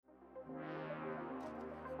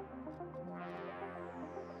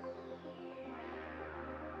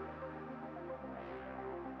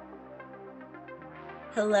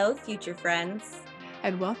Hello, future friends.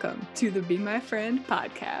 And welcome to the Be My Friend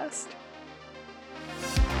podcast.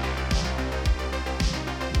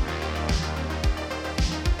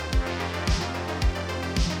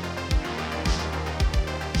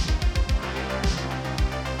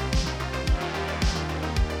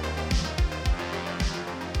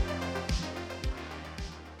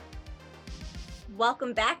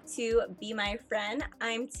 Welcome back to Be My Friend.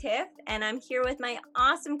 I'm Tiff, and I'm here with my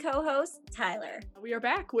awesome co-host, Tyler. We are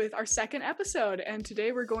back with our second episode, and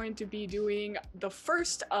today we're going to be doing the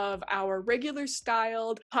first of our regular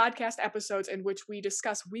styled podcast episodes in which we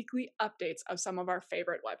discuss weekly updates of some of our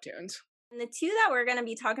favorite webtoons. And the two that we're going to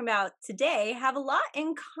be talking about today have a lot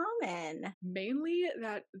in common. Mainly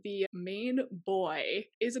that the main boy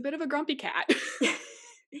is a bit of a grumpy cat.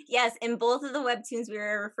 Yes, in both of the webtoons we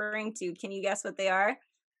were referring to, can you guess what they are?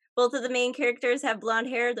 Both of the main characters have blonde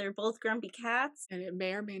hair. They're both grumpy cats. And it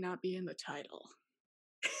may or may not be in the title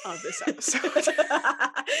of this episode.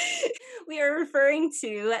 We are referring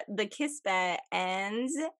to The Kismet and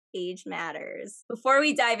Age Matters. Before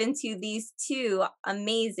we dive into these two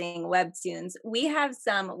amazing webtoons, we have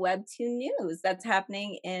some webtoon news that's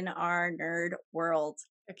happening in our nerd world.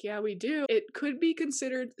 Heck yeah, we do. It could be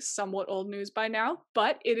considered somewhat old news by now,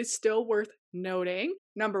 but it is still worth noting.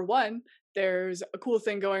 Number one, there's a cool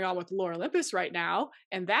thing going on with Lore Olympus right now,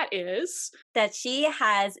 and that is that she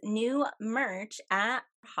has new merch at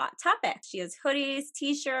Hot Topic. She has hoodies,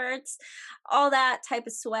 t-shirts, all that type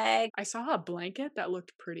of swag. I saw a blanket that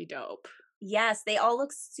looked pretty dope. Yes, they all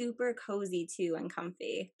look super cozy too and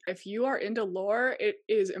comfy. If you are into lore, it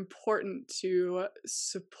is important to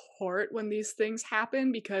support when these things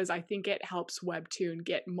happen because I think it helps Webtoon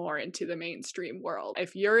get more into the mainstream world.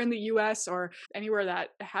 If you're in the US or anywhere that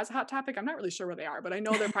has a Hot Topic, I'm not really sure where they are, but I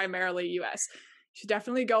know they're primarily US. You should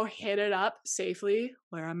definitely go hit it up safely,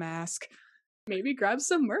 wear a mask. Maybe grab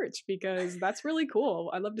some merch because that's really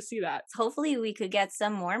cool. I'd love to see that. Hopefully we could get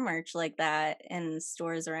some more merch like that in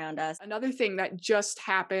stores around us. Another thing that just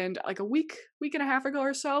happened like a week and a half ago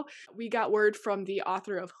or so, we got word from the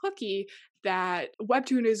author of Hooky that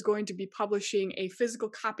Webtoon is going to be publishing a physical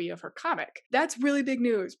copy of her comic. That's really big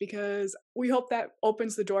news because we hope that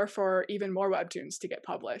opens the door for even more Webtoons to get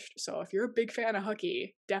published. So if you're a big fan of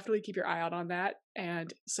Hooky, definitely keep your eye out on that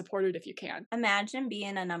and support it if you can. Imagine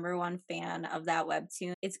being a number one fan of that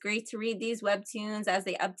webtoon. It's great to read these webtoons as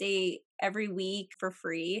they update every week for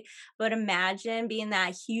free, but imagine being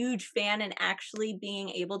that huge fan and actually being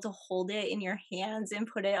able to hold it in your hands and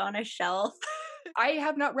put it on a shelf. I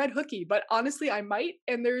have not read Hooky, but honestly I might,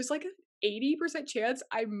 and there's like an 80% chance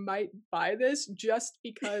I might buy this just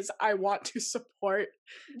because I want to support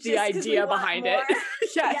the idea behind it.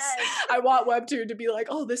 Yes. I want Webtoon to be like,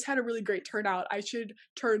 oh, this had a really great turnout. I should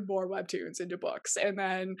turn more Webtoons into books. And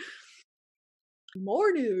then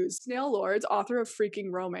more news. Snail Lords, author of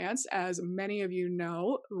Freaking Romance, as many of you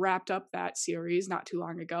know, wrapped up that series not too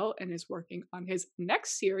long ago and is working on his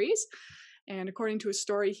next series. And according to his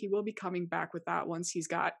story, he will be coming back with that once he's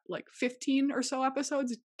got like 15 or so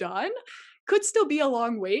episodes done. Could still be a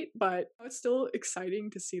long wait, but it's still exciting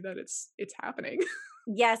to see that it's happening.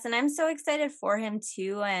 Yes, and I'm so excited for him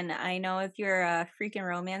too. And I know if you're a Freaking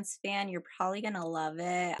Romance fan, you're probably going to love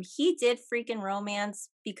it. He did Freaking Romance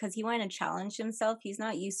because he wanted to challenge himself. He's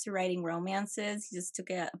not used to writing romances. He just took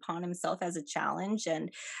it upon himself as a challenge. And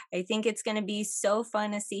I think it's going to be so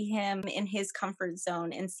fun to see him in his comfort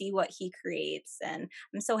zone and see what he creates. And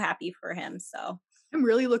I'm so happy for him. So I'm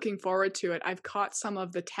really looking forward to it. I've caught some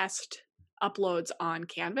of the test uploads on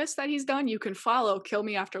Canvas that he's done. You can follow Kill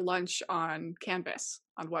Me After Lunch on Canvas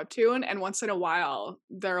on Webtoon, and once in a while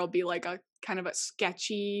there'll be like a kind of a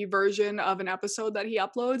sketchy version of an episode that he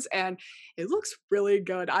uploads, and it looks really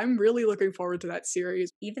good. I'm really looking forward to that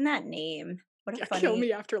series. Even that name. What a funny... Kill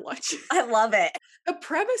Me After Lunch. I love it. The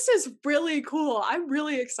premise is really cool. I'm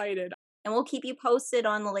really excited. And we'll keep you posted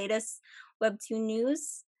on the latest Webtoon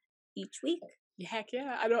news each week. Heck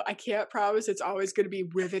yeah. I can't promise it's always going to be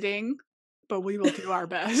riveting, but we will do our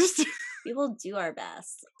best. We will do our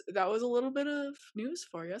best. That was a little bit of news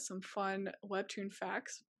for you, some fun Webtoon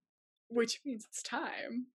facts, which means it's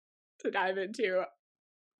time to dive into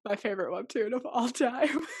my favorite Webtoon of all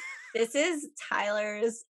time. This is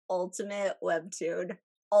Tyler's ultimate Webtoon.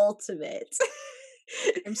 Ultimate.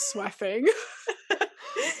 I'm sweating.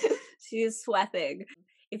 She is sweating.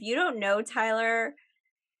 If you don't know Tyler,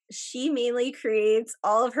 she mainly creates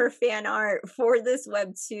all of her fan art for this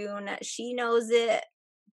webtoon. She knows it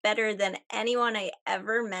better than anyone I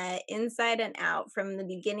ever met, inside and out, from the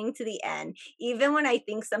beginning to the end. Even when I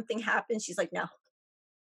think something happened, she's like, no,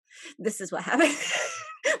 this is what happened.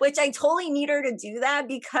 Which I totally need her to do that,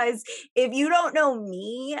 because if you don't know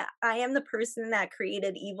me, I am the person that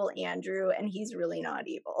created Evil Andrew, and he's really not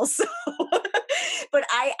evil. So, but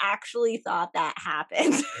I actually thought that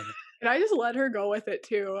happened. And I just let her go with it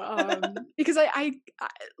too, because I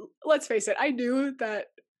let's face it, I knew that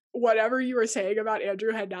whatever you were saying about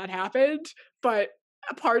Andrew had not happened, but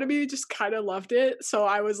a part of me just kind of loved it. So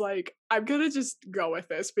I was like, I'm gonna just go with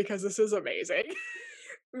this because this is amazing.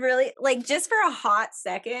 Really, like, just for a hot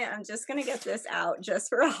second, I'm just gonna get this out just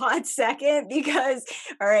for a hot second, because,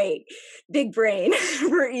 all right, big brain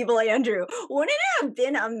for Evil Andrew. Wouldn't it have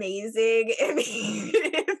been amazing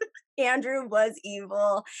if Andrew was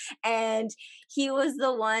evil and he was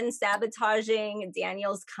the one sabotaging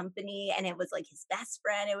Daniel's company and it was like his best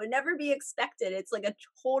friend? It would never be expected. It's like a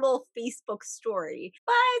total Facebook story.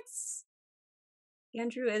 But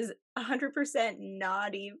Andrew is 100%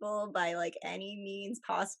 not evil by like any means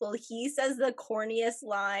possible. He says the corniest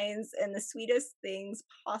lines and the sweetest things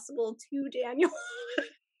possible to Daniel.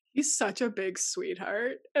 He's such a big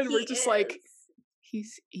sweetheart, and He we're just like, is.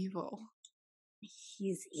 he's evil.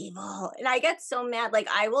 He's evil. And I get so mad. Like,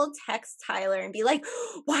 I will text Tyler and be like,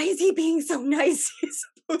 why is he being so nice? He's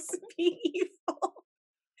supposed to be evil.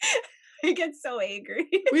 I get so angry.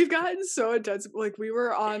 We've gotten so intense. Like, we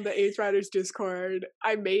were on the Age Riders Discord.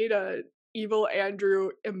 I made a Evil Andrew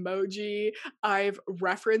emoji. I've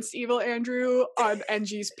referenced Evil Andrew on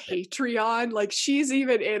NG's Patreon. Like, she's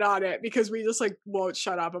even in on it because we just like won't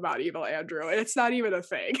shut up about Evil Andrew, and it's not even a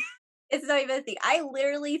thing. It's not even a thing. I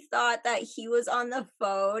literally thought that he was on the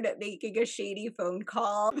phone making a shady phone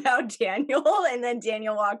call about Daniel, and then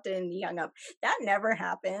Daniel walked in and he hung up. That never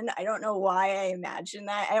happened. I don't know why I imagined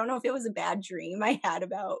that. I don't know if it was a bad dream I had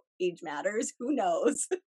about Age Matters. Who knows?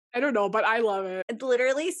 I don't know, but I love it.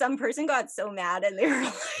 Literally, some person got so mad and they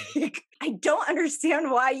were like, I don't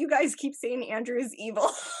understand why you guys keep saying Andrew is evil.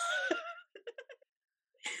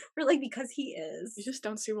 We're like, because he is. You just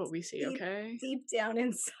don't see what we see, okay? Deep down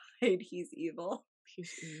inside, he's evil.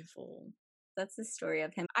 He's evil. That's the story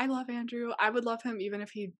of him. I love Andrew. I would love him even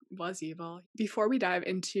if he was evil. Before we dive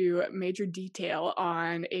into major detail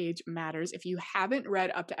on Age Matters, if you haven't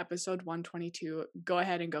read up to episode 122, go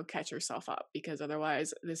ahead and go catch yourself up, because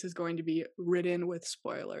otherwise this is going to be ridden with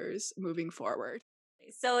spoilers moving forward.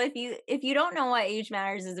 So if you don't know what Age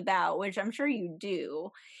Matters is about, which I'm sure you do,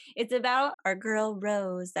 it's about our girl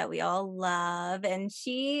Rose that we all love, and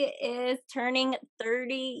she is turning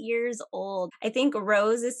 30 years old. I think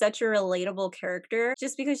Rose is such a relatable character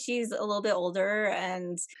just because she's a little bit older,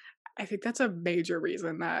 and I think that's a major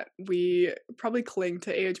reason that we probably cling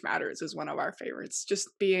to Age Matters as one of our favorites, just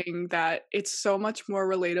being that it's so much more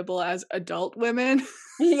relatable as adult women.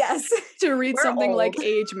 yes, to read we're something old. like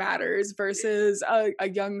Age Matters versus a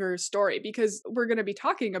younger story, because we're going to be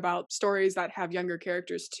talking about stories that have younger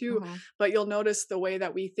characters too, but you'll notice the way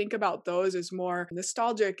that we think about those is more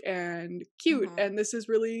nostalgic and cute, and this is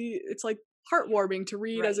really, it's like heartwarming to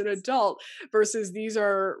read as an adult, versus these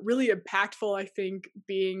are really impactful, I think,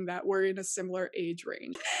 being that we're in a similar age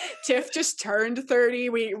range. Tiff just turned 30.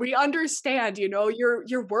 We understand, you know,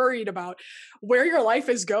 you're worried about where your life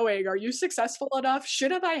is going. Are you successful enough?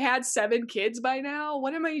 Shouldn't I had 7 kids by now?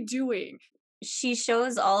 What am I doing? She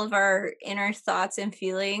shows all of our inner thoughts and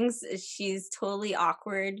feelings. She's totally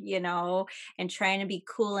awkward, you know, and trying to be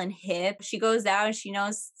cool and hip. She goes out and she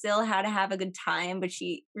knows still how to have a good time, but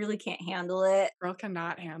she really can't handle it. Girl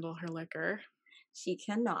cannot handle her liquor. She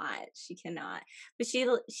cannot. She cannot. But she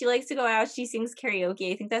likes to go out. She sings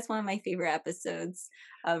karaoke. I think that's one of my favorite episodes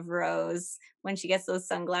of Rose, when she gets those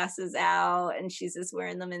sunglasses out and she's just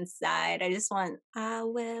wearing them inside. I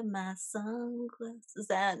wear my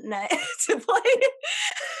sunglasses at night to play.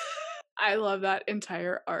 I love that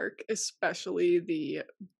entire arc, especially the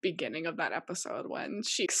beginning of that episode when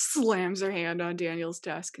she slams her hand on Daniel's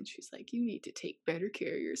desk and she's like, you need to take better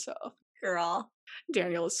care of yourself. Girl.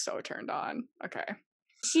 Daniel is so turned on. Okay.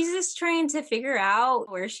 She's just trying to figure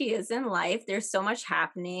out where she is in life. There's so much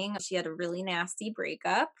happening. She had a really nasty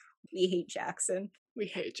breakup. We hate Jackson. We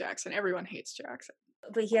hate Jackson. Everyone hates Jackson.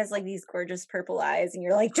 But he has like these gorgeous purple eyes and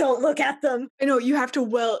you're like, don't look at them. I know, you have to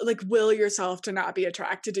will yourself to not be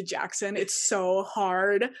attracted to Jackson. It's so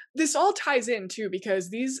hard. This all ties in too,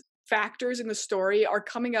 because these factors in the story are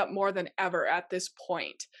coming up more than ever at this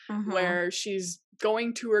point, where she's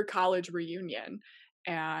going to her college reunion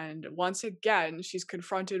And once again, she's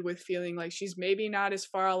confronted with feeling like she's maybe not as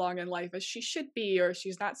far along in life as she should be, or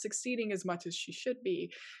she's not succeeding as much as she should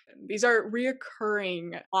be. These are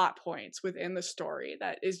reoccurring plot points within the story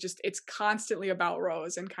that is just, it's constantly about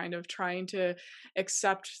Rose and kind of trying to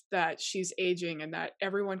accept that she's aging and that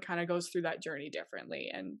everyone kind of goes through that journey differently.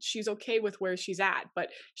 And she's okay with where she's at, but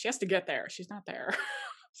she has to get there. She's not there.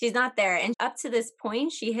 She's not there. And up to this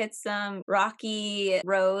point, she hit some rocky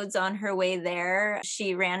roads on her way there.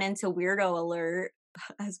 She ran into Weirdo Alert,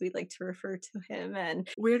 as we like to refer to him. And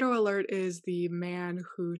Weirdo Alert is the man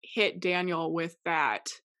who hit Daniel with that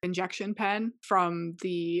injection pen from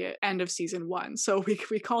the end of season 1. So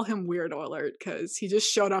we call him Weirdo Alert because he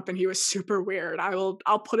just showed up and he was super weird. I'll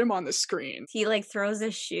put him on the screen. He like throws a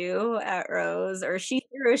shoe at Rose, or she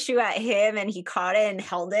threw a shoe at him and he caught it and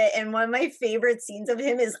held it. And one of my favorite scenes of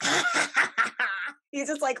him is he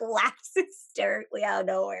just like laughs hysterically out of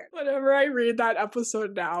nowhere. Whenever I read that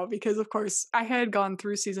episode now, because of course I had gone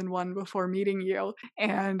through season 1 before meeting you,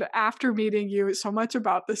 and after meeting you, so much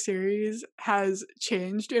about the series has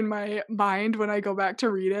changed in my mind when I go back to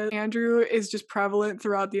read it. Andrew is just prevalent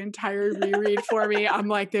throughout the entire reread for me. I'm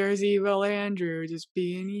like, there's evil Andrew just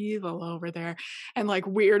being evil over there. And like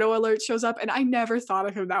Weirdo Alert shows up, and I never thought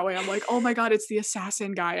of him that way. I'm like, oh my god, it's the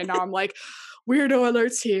assassin guy. And now I'm like, Weirdo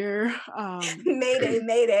Alert's here. Mayday,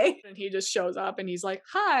 mayday. And he just shows up and he's like,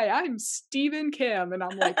 hi, I'm Stephen Kim. And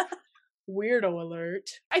I'm like, Weirdo Alert.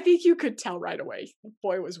 I think you could tell right away.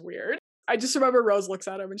 Boy was weird. I just remember Rose looks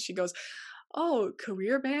at him and she goes, oh,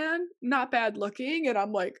 career man? Not bad looking? And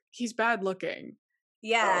I'm like, he's bad looking.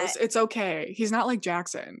 Yeah. Rose, it's okay. He's not like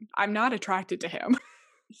Jackson. I'm not attracted to him.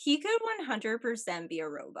 He could 100% be a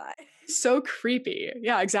robot. So creepy.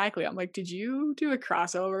 Yeah, exactly. I'm like, did you do a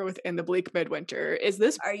crossover with In the Bleak Midwinter? Is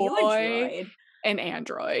this Are boy you a droid? an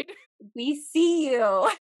android? We see you.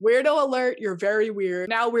 Weirdo Alert, you're very weird.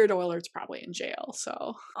 Now Weirdo Alert's probably in jail,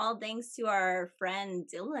 so. All thanks to our friend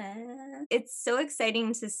Dylan. It's so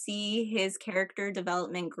exciting to see his character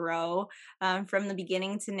development grow from the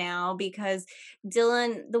beginning to now, because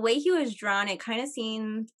Dylan, the way he was drawn, it kind of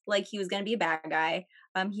seemed like he was going to be a bad guy.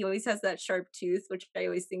 He always has that sharp tooth, which I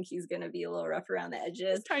always think he's going to be a little rough around the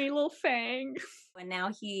edges. His tiny little fang. And now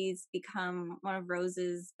he's become one of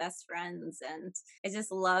Rose's best friends. And I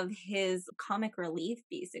just love his comic relief,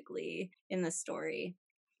 basically, in the story.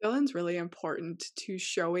 Dylan's really important to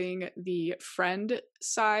showing the friend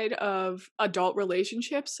side of adult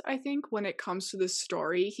relationships, I think, when it comes to this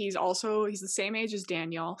story. He's the same age as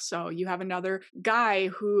Daniel. So you have another guy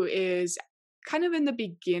who is kind of in the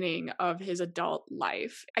beginning of his adult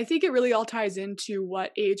life. I think it really all ties into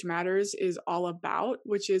what Age Matters is all about,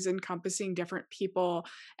 which is encompassing different people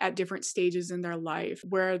at different stages in their life,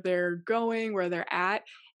 where they're going, where they're at.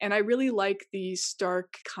 And I really like the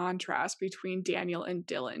stark contrast between Daniel and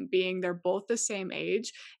Dylan, being they're both the same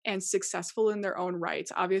age and successful in their own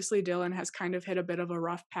rights. Obviously, Dylan has kind of hit a bit of a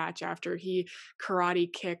rough patch after he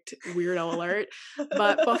karate kicked Weirdo Alert.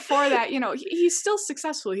 But before that, he's still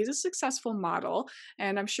successful. He's a successful model.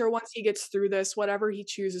 And I'm sure once he gets through this, whatever he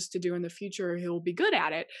chooses to do in the future, he'll be good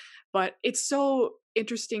at it. But it's so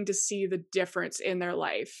interesting to see the difference in their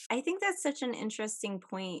life. I think that's such an interesting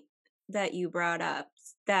point that you brought up,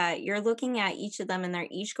 that you're looking at each of them and they're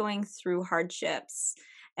each going through hardships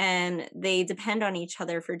and they depend on each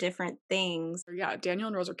other for different things. Yeah, Daniel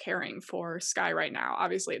and Rose are caring for Sky right now.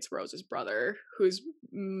 Obviously, it's Rose's brother who's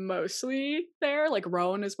mostly there. Like,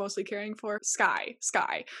 Roan is mostly caring for Sky.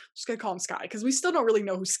 I'm just gonna call him Sky because we still don't really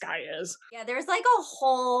know who Sky is. Yeah, there's like a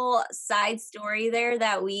whole side story there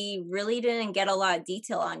that we really didn't get a lot of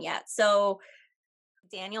detail on yet. So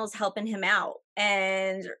Daniel's helping him out,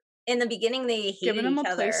 and in the beginning they hated giving him each a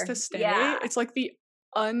other. place to stay. Yeah. It's like the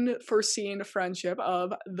unforeseen friendship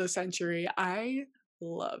of the century. I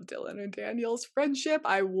love Dylan and Daniel's friendship.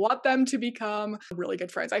 I want them to become really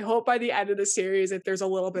good friends. I hope by the end of the series that there's a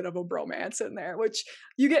little bit of a bromance in there, which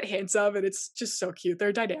you get hints of, and it's just so cute.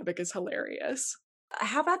 Their dynamic is hilarious.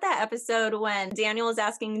 How about that episode when Daniel is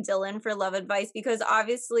asking Dylan for love advice? Because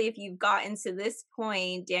obviously, if you've gotten to this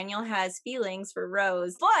point, Daniel has feelings for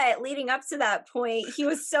Rose. But leading up to that point, he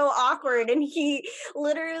was so awkward, and he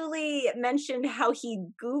literally mentioned how he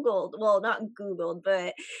Googled, well, not Googled,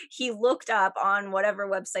 but he looked up on whatever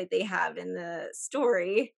website they have in the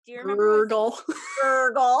story. Do you remember? Gurgle.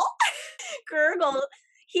 Gurgle.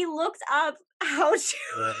 He looked up how to,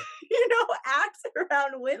 act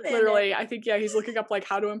around women. Literally, I think, he's looking up like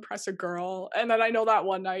how to impress a girl. And then I know that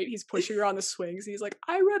one night he's pushing her on the swings. He's like,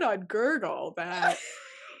 I read on Gurgle that.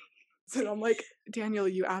 And I'm like, Daniel,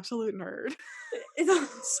 you absolute nerd.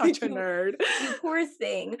 Such a nerd. You poor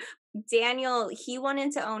thing. Daniel, he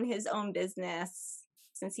wanted to own his own business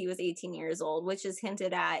since he was 18 years old, which is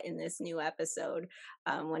hinted at in this new episode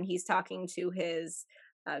when he's talking to his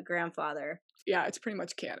grandfather. Yeah, it's pretty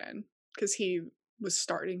much canon because he was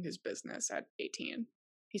starting his business at 18.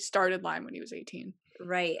 He started Lime when he was 18.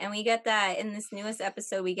 Right. And we get that in this newest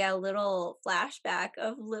episode, we get a little flashback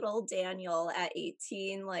of little Daniel at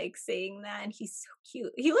 18, like saying that, and he's so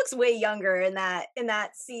cute. He looks way younger in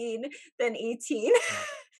that scene than 18.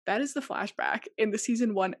 That is the flashback in the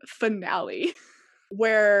season 1 finale,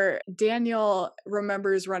 where Daniel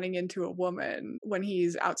remembers running into a woman when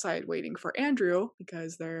he's outside waiting for Andrew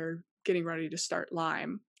because they're getting ready to start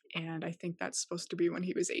Lime. And I think that's supposed to be when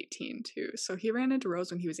he was 18 too. So he ran into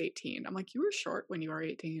Rose when he was 18. I'm like, you were short when you were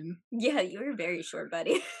 18. Yeah, you were very short,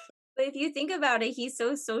 buddy. But if you think about it, he's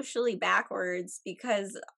so socially backwards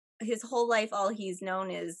because his whole life, all he's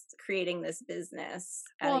known is creating this business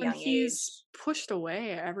at Well, a and young age. he's pushed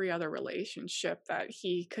away every other relationship that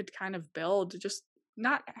he could kind of build, just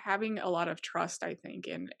not having a lot of trust, I think,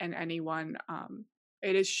 in anyone.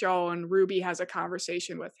 It is shown Ruby has a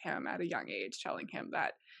conversation with him at a young age, telling him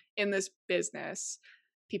that in this business,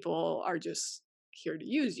 people are just here to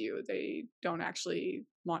use you. They don't actually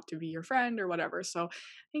want to be your friend or whatever. So I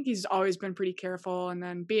think he's always been pretty careful. And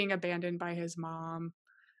then being abandoned by his mom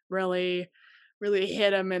really, really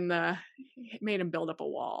hit him made him build up a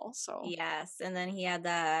wall. So Yes, and then he had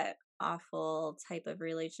that awful type of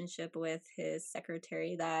relationship with his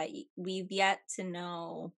secretary that we've yet to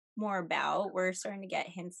know more about. We're starting to get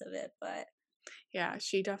hints of it, but yeah,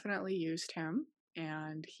 she definitely used him.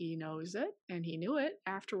 And he knows it and he knew it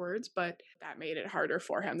afterwards, but that made it harder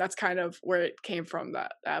for him. That's kind of where it came from, the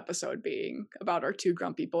episode being about our two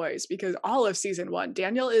grumpy boys, because all of season 1,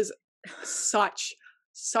 Daniel is such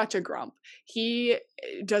a grump. He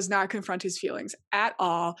does not confront his feelings at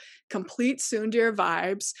all. Complete Sundir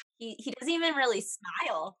vibes. he doesn't even really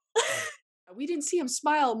smile. We didn't see him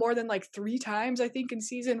smile more than like 3 times, I think, in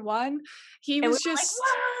season 1. He And we was were like, just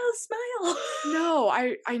wow, smile. no,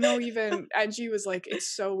 I know, even Angie was like,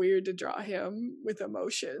 it's so weird to draw him with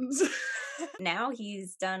emotions. Now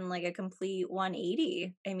he's done like a complete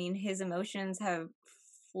 180. I mean, his emotions have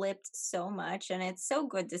flipped so much, and it's so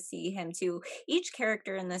good to see him too. Each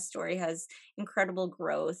character in this story has incredible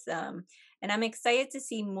growth. And I'm excited to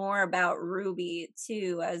see more about Ruby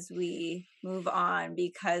too as we move on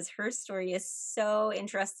because her story is so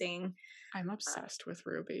interesting. I'm obsessed with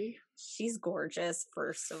Ruby. She's gorgeous,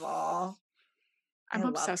 first of all. I I'm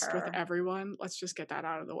love obsessed with her. everyone. Let's just get that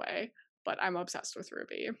out of the way. But I'm obsessed with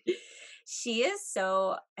Ruby. She is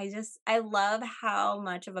so I love how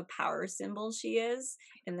much of a power symbol she is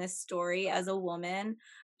in this story as a woman.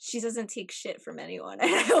 She doesn't take shit from anyone. And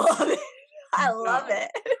I love it. I love No.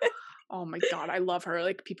 it. Oh my God, I love her.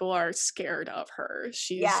 Like, people are scared of her.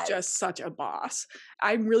 She's Yes. just such a boss.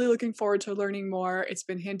 I'm really looking forward to learning more. It's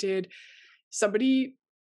been hinted. Somebody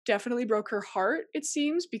definitely broke her heart, it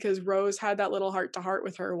seems, because Rose had that little heart to heart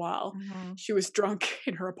with her while she was drunk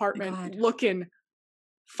in her apartment, God. looking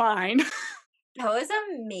fine. That was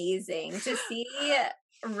amazing to see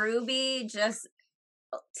Ruby just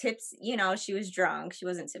tips, she was drunk. She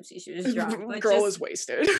wasn't tipsy, she was drunk. But Girl was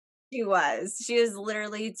wasted. She was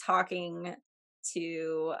literally talking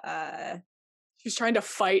to She's trying to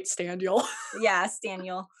fight Staniel. yes,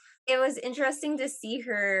 Daniel. It was interesting to see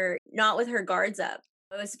her not with her guards up.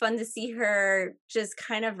 It was fun to see her just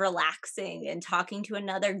kind of relaxing and talking to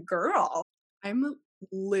another girl. I'm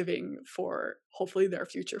living for hopefully their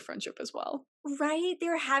future friendship as well. Right? They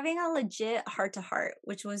were having a legit heart to heart,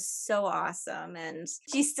 which was so awesome. And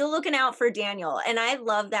she's still looking out for Daniel. And I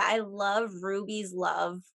love that. I love Ruby's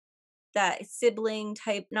love, that sibling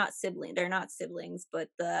type, not sibling, they're not siblings, but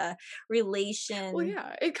the relation. Well,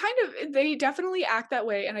 yeah, they definitely act that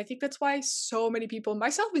way. And I think that's why so many people,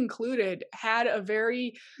 myself included, had a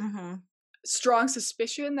very strong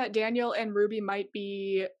suspicion that Daniel and Ruby might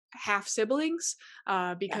be half siblings,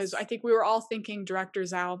 because I think we were all thinking Director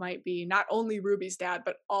Zhao might be not only Ruby's dad,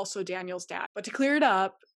 but also Daniel's dad. But to clear it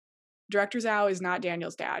up, Director Zhao is not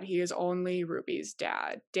Daniel's dad. He is only Ruby's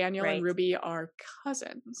dad. Daniel and Ruby are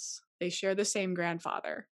cousins. They share the same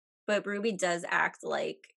grandfather. But Ruby does act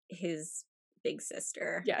like his big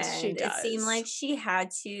sister. Yes, she does. It seemed like she had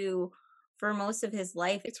to for most of his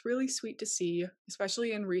life. It's really sweet to see,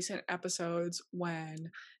 especially in recent episodes when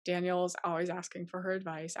Daniel's always asking for her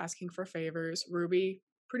advice, asking for favors. Ruby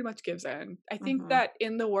pretty much gives in. I think that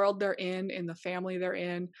in the world they're in the family they're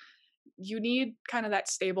in, you need kind of that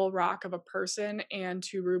stable rock of a person, and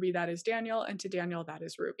to Ruby that is Daniel, and to Daniel that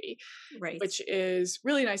is Ruby. Right. Which is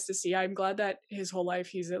really nice to see. I'm glad that his whole life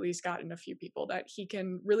he's at least gotten a few people that he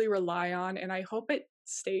can really rely on, and I hope it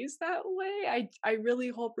stays that way. I really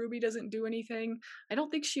hope Ruby doesn't do anything. I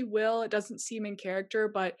don't think she will. It doesn't seem in character,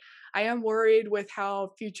 but I am worried with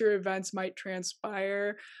how future events might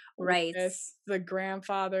transpire Right. with the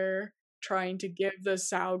grandfather trying to give the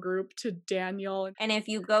Sao group to Daniel. And if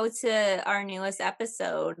you go to our newest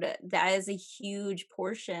episode, that is a huge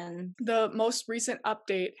portion. The most recent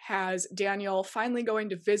update has Daniel finally going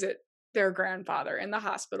to visit their grandfather in the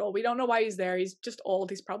hospital. We don't know why he's there. He's just old.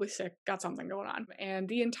 He's probably sick, got something going on. And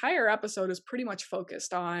the entire episode is pretty much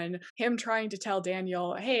focused on him trying to tell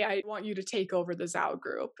Daniel, hey, I want you to take over the Zao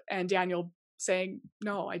group. And Daniel saying,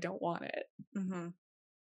 no, I don't want it. Mm-hmm.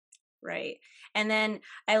 Right. And then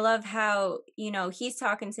I love how, he's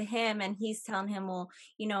talking to him and he's telling him, well,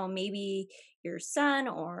 maybe your son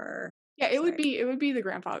or. Yeah, it would be the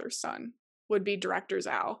grandfather's son, would be Director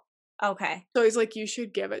Zao. Okay. So he's like, you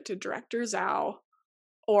should give it to Director Zao,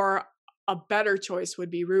 or a better choice would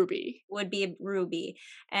be Ruby.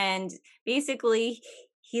 And basically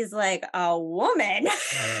he's like, a woman.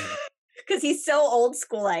 Because he's so old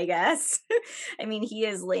school, I guess. I mean, he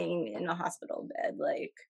is laying in a hospital bed,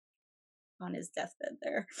 like on his deathbed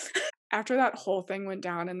there. After that whole thing went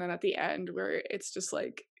down, and then at the end where it's just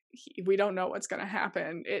like, we don't know what's going to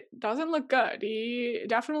happen. It doesn't look good. He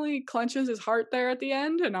definitely clenches his heart there at the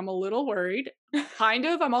end, and I'm a little worried. Kind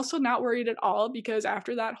of. I'm also not worried at all, because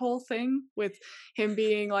after that whole thing with him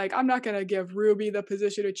being like, I'm not going to give Ruby the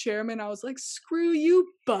position of chairman, I was like, screw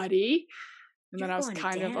you, buddy. And then I was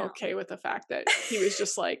kind of okay with the fact that he was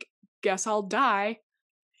just like, guess I'll die.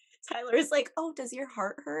 Tyler's like, oh, does your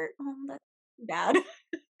heart hurt? Oh, that's bad.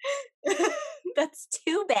 That's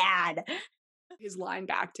too bad. His line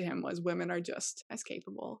back to him was, women are just as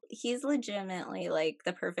capable. He's legitimately like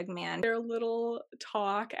the perfect man. Their little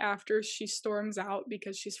talk after she storms out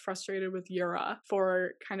because she's frustrated with Yura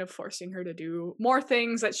for kind of forcing her to do more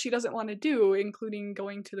things that she doesn't want to do, including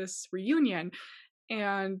going to this reunion.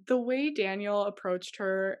 And the way Daniel approached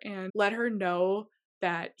her and let her know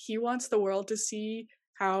that he wants the world to see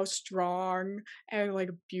how strong and like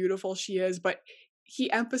beautiful she is, but he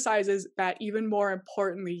emphasizes that even more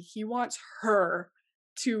importantly, he wants her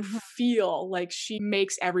to feel like she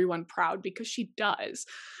makes everyone proud, because she does.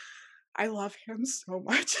 I love him so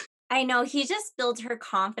much. I know, he just built her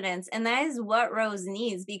confidence, and that is what Rose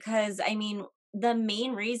needs, because I mean, the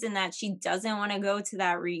main reason that she doesn't want to go to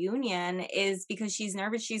that reunion is because she's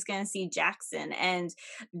nervous she's going to see Jackson, and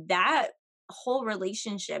that whole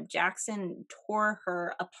relationship, Jackson tore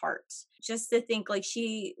her apart. Just to think like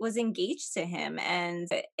she was engaged to him and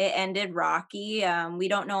it ended rocky. We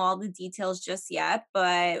don't know all the details just yet,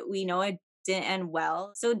 but we know it didn't end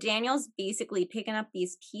well. So Daniel's basically picking up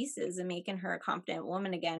these pieces and making her a confident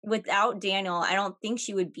woman again. Without Daniel, I don't think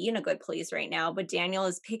she would be in a good place right now, but Daniel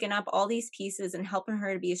is picking up all these pieces and helping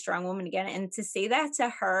her to be a strong woman again. And to say that to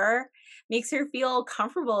her makes her feel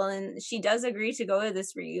comfortable, and she does agree to go to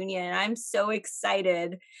this reunion. And I'm so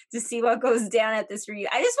excited to see what goes down at this reunion.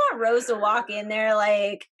 I just want Rose to walk in there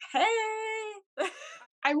like, hey.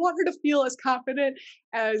 I want her to feel as confident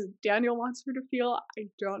as Daniel wants her to feel. I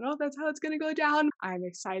don't know if that's how it's going to go down. I'm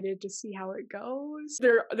excited to see how it goes.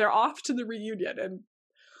 They're off to the reunion, and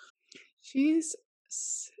she's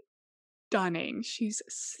stunning. She's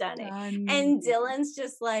stunning. And Dylan's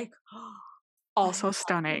just like, oh, also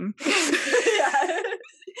stunning.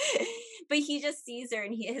 But he just sees her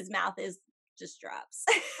and his mouth just drops.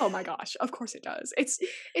 Oh my gosh, of course it does. It's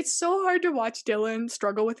so hard to watch Dylan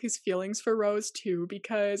struggle with his feelings for Rose too,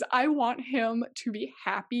 because I want him to be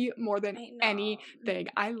happy more than anything.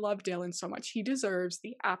 I love Dylan so much. He deserves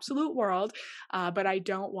the absolute world, but I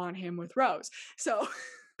don't want him with Rose. So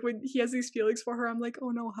when he has these feelings for her, I'm like, oh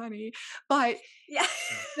no, honey. But yeah,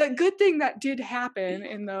 the good thing that did happen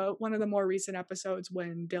in one of the more recent episodes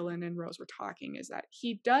when Dylan and Rose were talking is that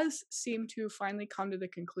he does seem to finally come to the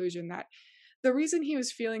conclusion that the reason he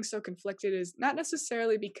was feeling so conflicted is not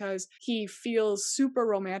necessarily because he feels super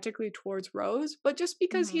romantically towards Rose, but just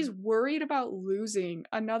because he's worried about losing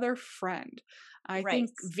another friend. I think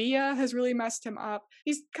Via has really messed him up.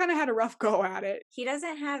 He's kind of had a rough go at it. He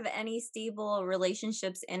doesn't have any stable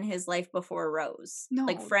relationships in his life before Rose, no.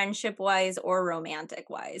 Like friendship-wise or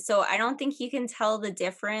romantic-wise. So I don't think he can tell the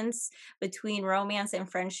difference between romance and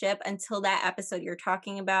friendship until that episode you're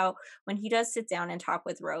talking about, when he does sit down and talk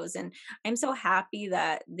with Rose. And I'm so happy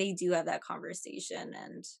that they do have that conversation.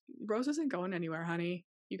 And Rose isn't going anywhere, honey.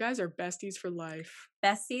 You guys are besties for life.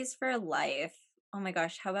 Besties for life. Oh my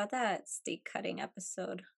gosh, how about that steak cutting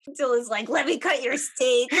episode? Dylan's like, let me cut your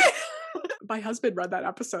steak. My husband read that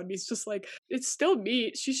episode and he's just like, it's still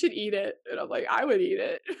meat. She should eat it. And I'm like, I would eat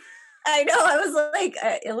it. I know. I was like,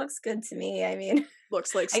 it looks good to me. I mean,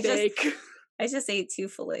 looks like steak. I just ate 2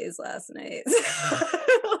 fillets last night.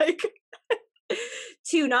 Like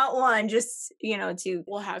 2, not 1, just, 2.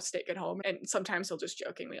 We'll have steak at home, and sometimes he'll just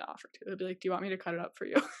jokingly offer to. He'll be like, "Do you want me to cut it up for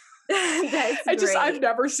you?" That's I've great.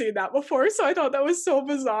 never seen that before, so I thought that was so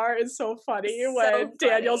bizarre and so funny So when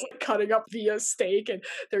Daniel's, funny. like, cutting up via steak, and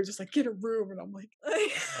they're just like, "Get a room," and I'm like,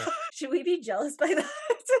 Should we be jealous by that?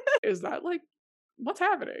 "Is that, like what's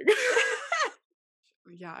happening?"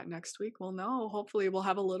 Yeah, next week we'll know. Hopefully, we'll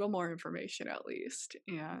have a little more information at least,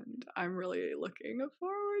 and I'm really looking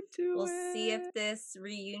forward to We'll see if it. this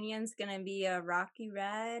reunion's gonna be a rocky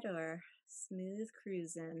ride or smooth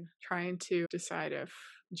cruising. Trying to decide if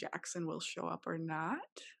Jackson will show up or not.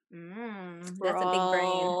 We're That's a big brain.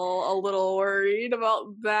 all a little worried about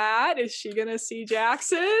that. Is she gonna see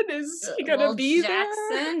Jackson? Is he gonna Will be there?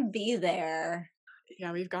 Jackson be there?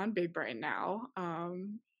 Yeah, we've gone big brain now.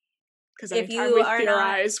 Because If anytime you we are not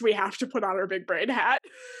theorize, we have to put on our big brain hat.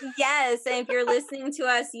 Yes, and if you're listening to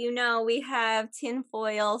us, we have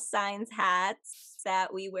tinfoil signs hats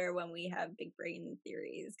that we wear when we have big brain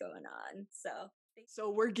theories going on.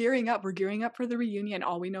 So we're gearing up. We're gearing up for the reunion.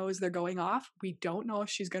 All we know is they're going off. We don't know if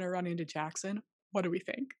she's gonna run into Jackson. What do we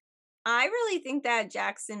think? I really think that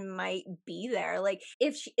Jackson might be there. Like,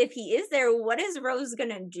 if he is there, what is Rose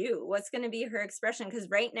gonna do? What's gonna be her expression? Because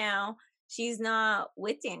right now she's not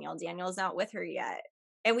with Daniel. Daniel's not with her yet,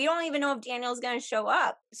 and we don't even know if Daniel's gonna show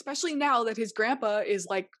up. Especially now that his grandpa is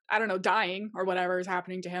like, I don't know, dying or whatever is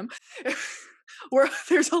happening to him. Where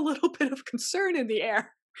there's a little bit of concern in the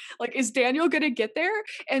air. Like, is Daniel gonna get there?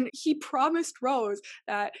 And he promised Rose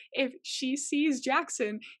that if she sees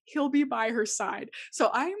Jackson, he'll be by her side. So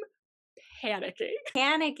I'm panicking.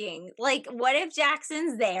 Panicking. Like, what if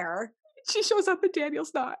Jackson's there? She shows up and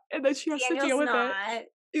Daniel's not, and then she has to Daniel's deal with it. not.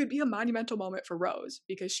 It would be a monumental moment for Rose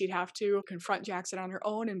because she'd have to confront Jackson on her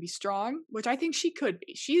own and be strong, which I think she could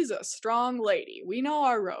be. She's a strong lady. We know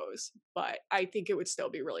our Rose, but I think it would still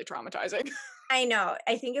be really traumatizing. I know.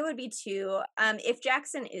 I think it would be too. If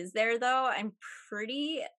Jackson is there, though, I'm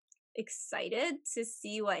pretty excited to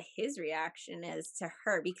see what his reaction is to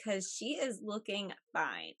her because she is looking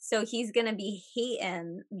fine. So he's gonna be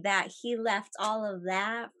hating that he left all of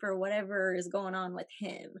that for whatever is going on with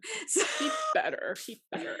him. So He better. He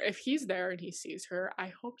better. If he's there and he sees her,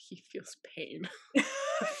 I hope he feels pain. I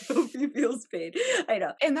hope he feels pain. I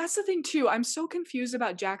know. And that's the thing too. I'm so confused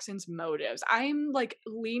about Jackson's motives. I'm like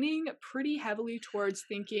leaning pretty heavily towards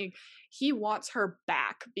thinking he wants her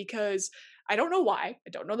back because I don't know why. I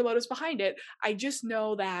don't know the motives behind it. I just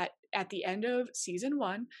know that at the end of season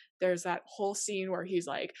 1, there's that whole scene where he's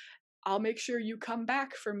like, "I'll make sure you come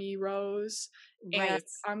back for me, Rose." And Right.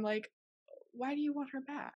 I'm like, why do you want her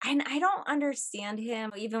back? And I don't understand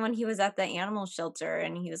him even when he was at the animal shelter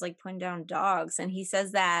and he was like putting down dogs and he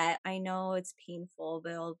says that I know it's painful,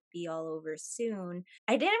 but it'll be all over soon.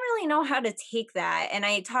 I didn't really know how to take that. And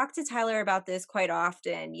I talk to Tyler about this quite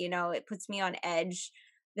often. It puts me on edge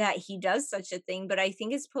that he does such a thing, but I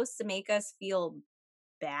think it's supposed to make us feel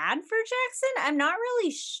bad for Jackson. I'm not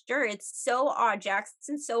really sure. It's so odd.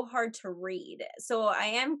 Jackson's so hard to read. So I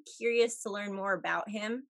am curious to learn more about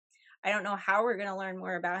him. I don't know how we're going to learn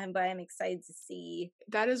more about him, but I'm excited to see.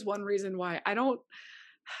 That is one reason why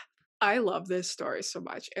I love this story so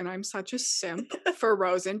much, and I'm such a simp for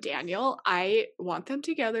Rose and Daniel. I want them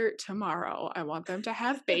together tomorrow. I want them to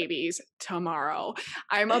have babies tomorrow.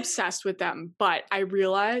 I'm obsessed with them, but I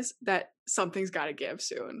realize that something's got to give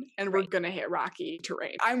soon, and we're Right. going to hit rocky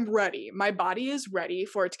terrain. I'm ready. My body is ready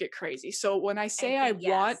for it to get crazy. So when I say I think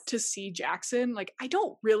want yes. to see Jackson, like,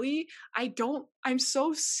 I'm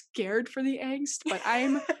so scared for the angst, but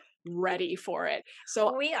I'm ready for it.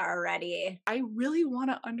 So We are ready. I really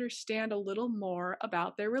want to understand a little more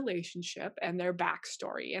about their relationship and their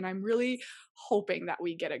backstory. And I'm really hoping that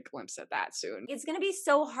we get a glimpse at that soon. It's going to be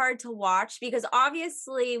so hard to watch because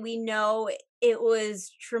obviously we know it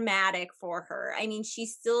was traumatic for her. I mean, she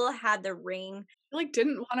still had the ring. Like,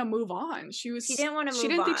 didn't want to move on. She didn't want to She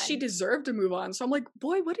move didn't think she on. deserved to move on. So I'm like,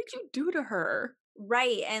 boy, what did you do to her?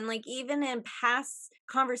 Right. And like even in past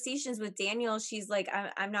conversations with Daniel, she's like,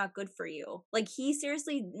 I'm not good for you. Like he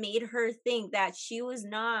seriously made her think that she was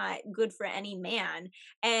not good for any man.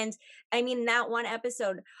 And I mean, that one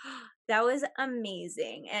episode, that was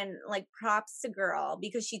amazing. And like props to girl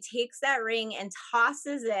because she takes that ring and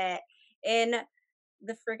tosses it in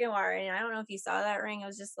the freaking water. And I don't know if you saw that ring. It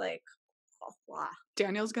was just like, oh, wow.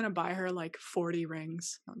 Daniel's going to buy her like 40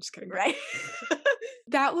 rings. No, I'm just kidding. Right.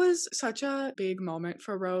 That was such a big moment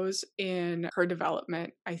for Rose in her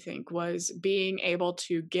development, I think, was being able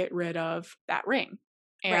to get rid of that ring.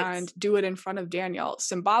 Right. and do it in front of Daniel,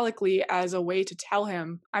 symbolically as a way to tell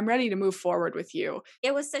him, I'm ready to move forward with you.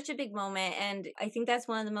 It was such a big moment, and I think that's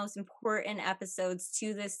one of the most important episodes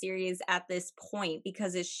to this series at this point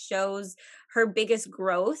because it shows her biggest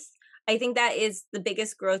growth. I think that is the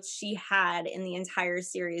biggest growth she had in the entire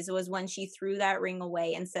series was when she threw that ring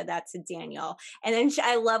away and said that to Daniel. And then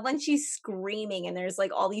I love when she's screaming and there's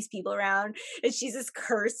like all these people around and she's just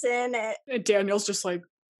cursing. And Daniel's just like,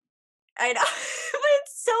 I know, but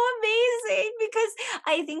it's so amazing because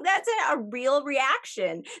I think that's a real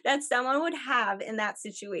reaction that someone would have in that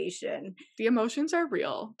situation. the emotions are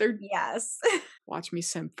real. They're Yes. watch me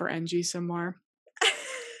simp for NG some more.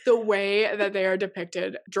 The way that they are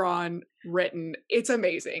depicted, drawn, written, it's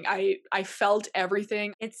amazing. I felt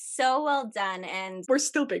everything. It's so well done, and We're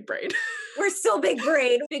still big brain. we're still big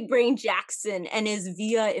brain. Big brain Jackson, and is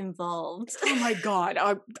Via involved? Oh my god,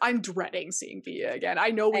 I'm dreading seeing Via again. I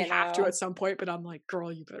know we I have to know. at some point, but I'm like,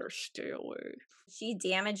 girl, you better stay away. She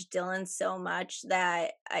damaged Dylan so much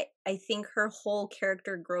that I think her whole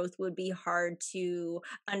character growth would be hard to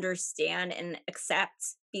understand and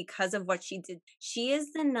accept because of what she did. She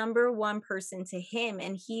is the number one person to him,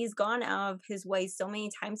 and he's gone out of his way so many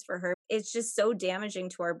times for her. It's just so damaging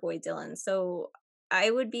to our boy Dylan. So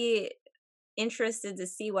I would be interested to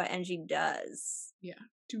see what NG does. Yeah,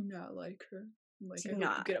 do not like her. Like, Do I hope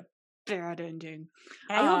not. you get a bad ending.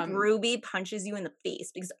 And I hope Ruby punches you in the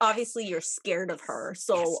face because obviously you're scared of her.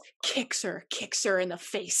 So Yes, kicks her in the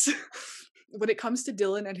face. When it comes to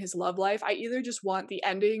Dylan and his love life, I either just want the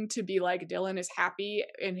ending to be like Dylan is happy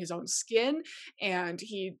in his own skin and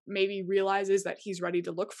he maybe realizes that he's ready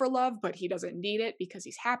to look for love, but he doesn't need it because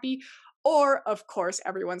he's happy. Or, of course,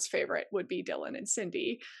 everyone's favorite would be Dylan and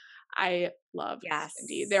Cindy. I love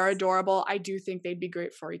Cindy. They're yes. adorable. I do think they'd be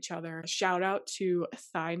great for each other. Shout out to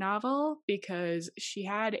Thigh Novel because she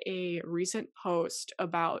had a recent post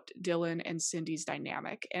about Dylan and Cindy's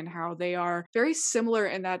dynamic and how they are very similar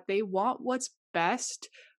in that they want what's best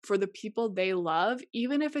for the people they love,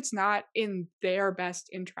 even if it's not in their best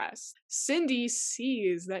interest. Cindy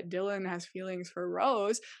sees that Dylan has feelings for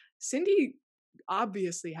Rose. Cindy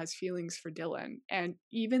obviously has feelings for Dylan. And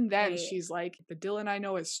even then, Right. she's like, the Dylan I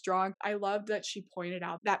know is strong. I love that she pointed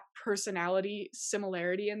out that personality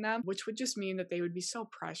similarity in them, which would just mean that they would be so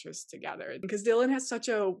precious together. Because Dylan has such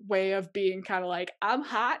a way of being kind of like, I'm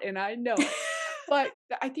hot and I know it. But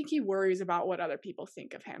I think he worries about what other people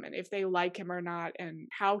think of him and if they like him or not and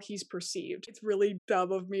how he's perceived. It's really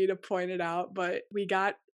dumb of me to point it out, but we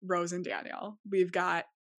got Rose and Daniel. We've got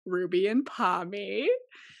Ruby and Pommy.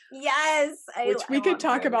 Yes. Which we I could want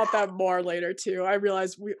more talk of about that. that more later too. I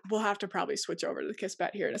realize we'll have to probably switch over to the Kiss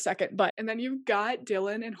Bet here in a second. But and then you've got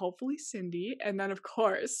Dylan and hopefully Cindy. And then of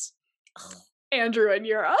course, Andrew and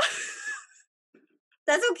Yura.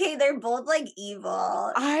 That's okay. They're both like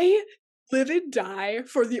evil. I live and die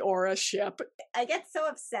for the Aura ship. I get so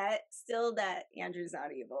upset still that Andrew's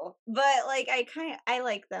not evil. But like I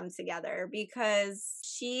like them together because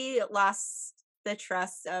she lost the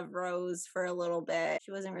trust of Rose for a little bit.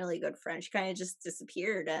 She wasn't really a good friend. She kind of just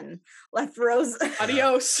disappeared and left Rose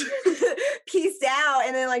Adios. peaced out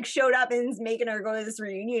and then like showed up and is making her go to this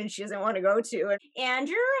reunion she doesn't want to go to. And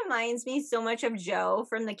Andrew reminds me so much of Joe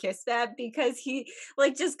from the Kiss Bet because he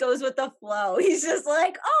like just goes with the flow. He's just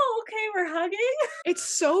like, oh, okay, we're hugging. It's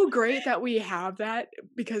so great that we have that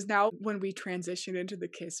because now when we transition into the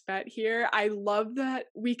Kiss Bet here, I love that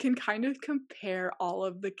we can kind of compare all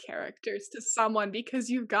of the characters to someone because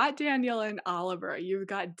you've got Daniel and Oliver, you've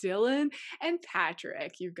got Dylan and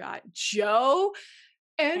Patrick, you've got Joe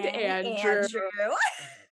and Andrew.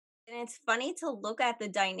 And it's funny to look at the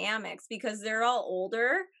dynamics because they're all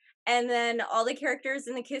older and then all the characters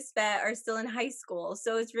in the Kiss Bet are still in high school.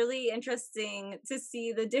 So it's really interesting to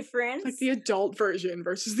see the difference. Like the adult version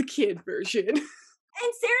versus the kid version.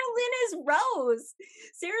 And Sarah Lynn is Rose.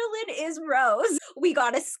 Sarah Lynn is Rose. We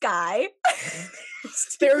got a Sky.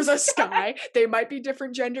 There's a Sky. They might be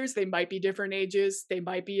different genders. They might be different ages. They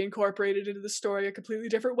might be incorporated into the story a completely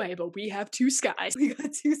different way, but we have two Skies. We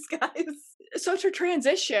got two Skies. So to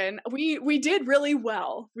transition, we did really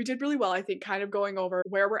well. We did really well, I think, kind of going over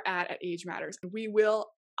where we're at Age Matters. We will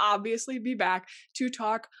obviously be back to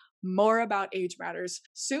talk more about Age Matters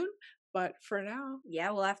soon. But for now,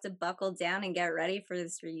 yeah, we'll have to buckle down and get ready for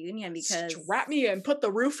this reunion because strap me in, put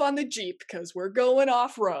the roof on the Jeep because we're going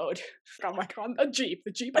off road. I'm like on the Jeep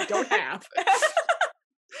I don't have.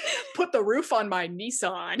 Put the roof on my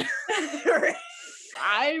Nissan.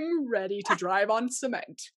 I'm ready to drive on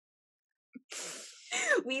cement.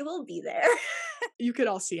 We will be there. You could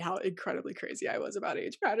all see how incredibly crazy I was about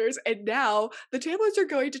Age Matters. And now the tables are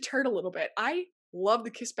going to turn a little bit. I love the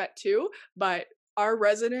Kiss Bet too, but Our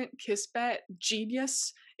resident Kismet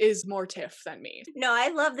genius is more Tiff than me. No, I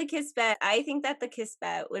love the Kiss Bet. I think that the Kiss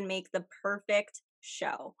Bet would make the perfect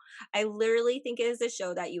show. I literally think it is a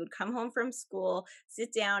show that you would come home from school,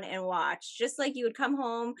 sit down and watch, just like you would come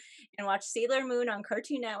home and watch Sailor Moon on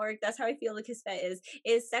Cartoon Network. That's how I feel the Kiss Bet is.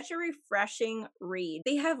 It is such a refreshing read.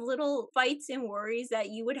 They have little fights and worries that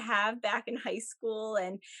you would have back in high school,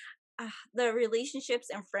 and the relationships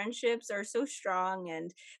and friendships are so strong,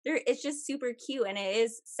 and it's just super cute, and it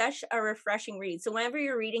is such a refreshing read. So whenever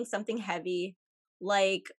you're reading something heavy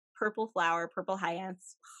like Purple Flower, Purple Hyacinth,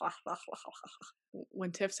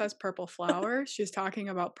 When Tiff says purple flower, she's talking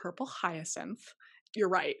about purple hyacinth. You're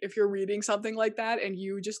right. If you're reading something like that and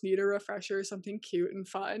you just need a refresher, something cute and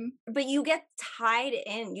fun. but you get tied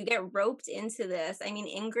in, you get roped into this. I mean,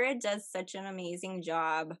 Ingrid does such an amazing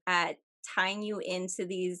job at tying you into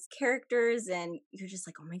these characters, and you're just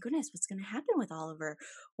like, oh my goodness, what's going to happen with Oliver?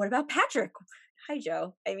 What about Patrick? Hi,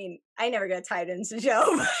 Joe. I mean, I never got tied into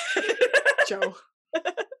Joe. Joe.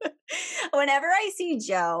 Whenever I see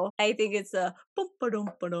Joe, I think it's a bum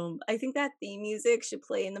ba-dum ba-dum. I think that theme music should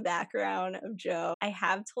play in the background of Joe. I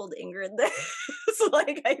have told Ingrid this.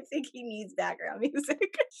 Like, I think he needs background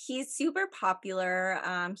music. He's super popular.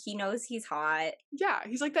 He knows he's hot. Yeah,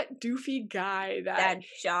 he's like that doofy guy That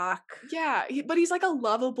jock. Yeah, but he's like a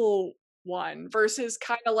lovable one versus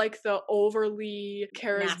kind of like the overly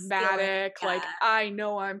charismatic, Masculine, like, yeah. I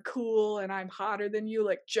know I'm cool and I'm hotter than you.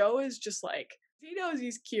 Like, Joe is just like, he knows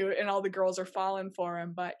he's cute and all the girls are falling for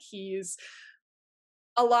him, but he's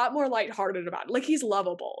a lot more lighthearted about it. Like, he's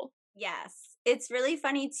lovable. Yes. It's really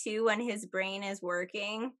funny too when his brain is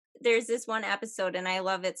working. There's this one episode and I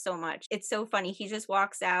love it so much. It's so funny. He just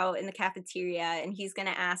walks out in the cafeteria and he's going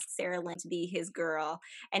to ask Sarah Lynn to be his girl.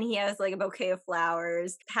 And he has like a bouquet of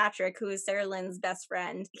flowers. Patrick, who is Sarah Lynn's best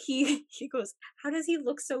friend, he goes, how does he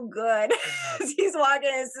look so good? As he's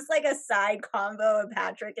walking, it's just like a side convo of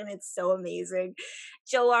Patrick and it's so amazing.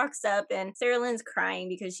 Joe walks up and Sarah Lynn's crying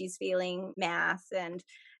because she's failing math and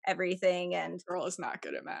everything, and Girl is not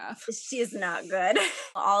good at math. she is not good.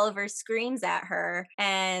 Oliver screams at her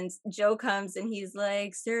and Joe comes and he's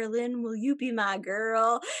like, Sarah Lynn, will you be my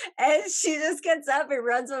girl? And she just gets up and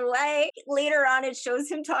runs away. Later on, it shows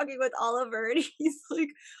him talking with Oliver and he's like,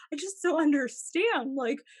 I just don't understand.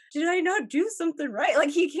 Like, did I not do something right? Like,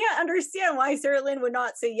 he can't understand why Sarah Lynn would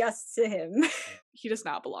not say yes to him. He does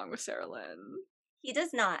not belong with Sarah Lynn. He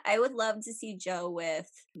does not. I would love to see Joe with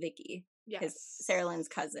Vicky. Yes. His Sarah Lynn's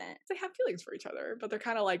cousin. They have feelings for each other, but they're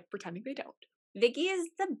kind of like pretending they don't. Vicky is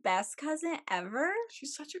the best cousin ever.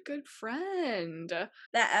 She's such a good friend.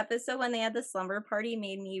 That episode when they had the slumber party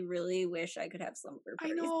made me really wish I could have slumber I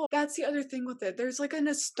parties. know. That's the other thing with it. There's like a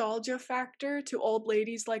nostalgia factor to old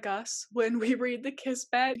ladies like us. When we read the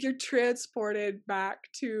Kismet, you're transported back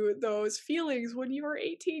to those feelings when you were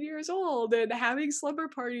 18 years old and having slumber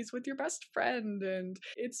parties with your best friend. And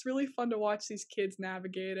it's really fun to watch these kids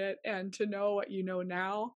navigate it and to know what you know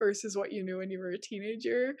now versus what you knew when you were a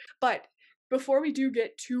teenager. But before we do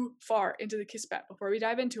get too far into the Kismet, before we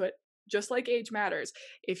dive into it, just like age matters,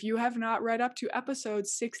 if you have not read up to episode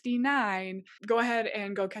 69, go ahead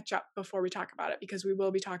and go catch up before we talk about it, because we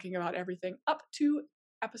will be talking about everything up to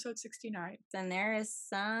episode 69. And there is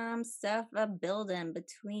some stuff a building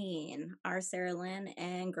between our Sarah Lynn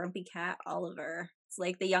and Grumpy Cat Oliver. It's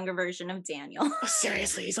like the younger version of Daniel. Oh,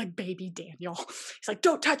 seriously, he's like baby Daniel. He's like,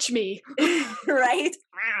 don't touch me. Right?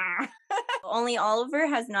 Only Oliver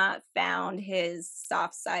has not found his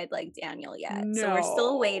soft side like Daniel yet. No. So we're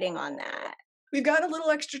still waiting on that. We've got a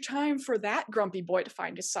little extra time for that grumpy boy to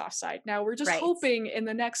find his soft side. Now we're just hoping in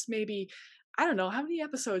the next maybe, I don't know, how many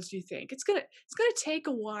episodes do you think? It's gonna take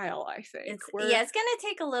a while, I think. It's gonna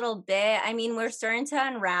take a little bit. I mean, we're starting to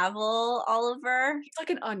unravel Oliver. He's like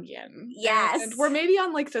an onion. Yes. And we're maybe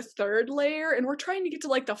on like the 3rd layer and we're trying to get to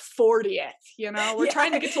like the 40th, you know? We're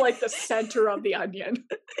trying to get to like the center of the onion.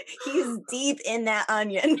 He's deep in that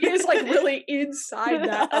onion. He is like really inside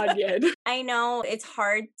that onion. I know it's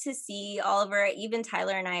hard to see Oliver. Even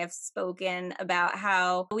Tyler and I have spoken about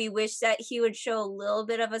how we wish that he would show a little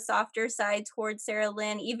bit of a softer side towards Sarah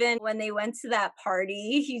Lynn. Even when they went to that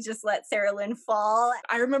party, he just let Sarah Lynn fall.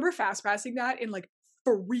 I remember fast passing that and like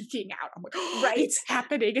freaking out. I'm like, oh, right, it's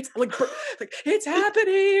happening. It's like it's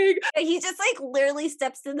happening. He just like literally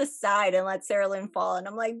steps to the side and lets Sarah Lynn fall. And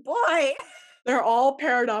I'm like, boy. They're all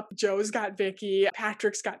paired up. Joe's got Vicky,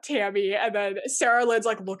 Patrick's got Tammy, and then Sarah Lynn's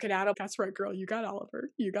like looking at him. That's right, girl. You got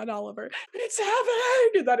Oliver. You got Oliver. It's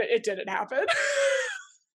happening. And then it didn't happen.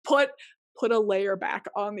 Put a layer back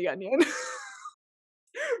on the onion.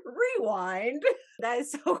 Rewind. That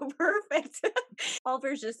is so perfect.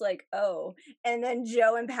 Oliver's just like, oh. And then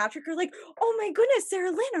Joe and Patrick are like, oh my goodness,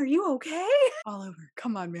 Sarah Lynn, are you okay? Oliver,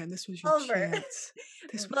 come on, man. This was your Oliver. chance.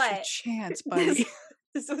 This was your But chance, this, buddy.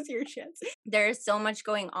 this was your chance. There's so much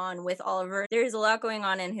going on with Oliver. There's a lot going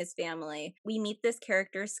on in his family. We meet this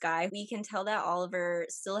character, Sky. We can tell that Oliver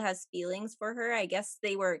still has feelings for her. I guess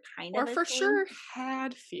they were kind Or of a for thing. sure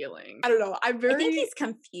had feelings. I don't know. I think he's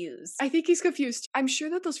confused. I think he's confused. I'm sure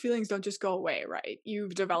that those feelings don't just go away, right?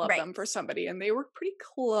 You've developed Right. them for somebody and they were pretty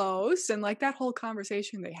close, and like that whole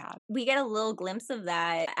conversation they had. We get a little glimpse of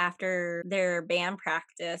that after their band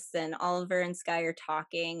practice, and Oliver and Sky are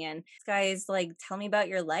talking, and Sky's like, tell me about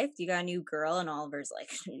your life. Do you got a new girl? And Oliver's like,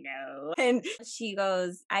 no. And she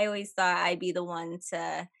goes, I always thought I'd be the one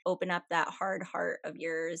to open up that hard heart of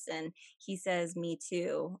yours. And he says, me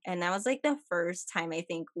too. And that was like the first time I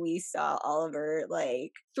think we saw Oliver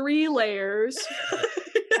like 3 layers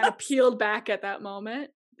kind of peeled back at that moment.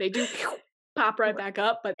 They do pop right back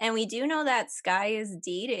up, but and we do know that Sky is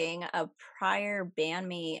dating a prior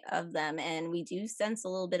bandmate of them, and we do sense a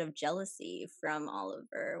little bit of jealousy from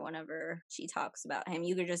Oliver whenever she talks about him.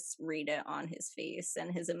 You could just read it on his face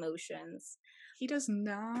and his emotions. he does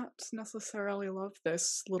not necessarily love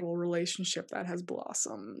this little relationship that has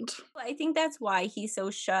blossomed. I think that's why he's so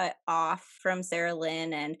shut off from Sarah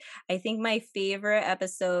Lynn, and I think my favorite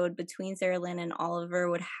episode between Sarah Lynn and Oliver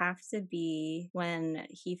would have to be when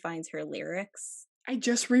he finds her lyrics. I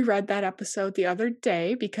just reread that episode the other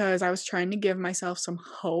day because I was trying to give myself some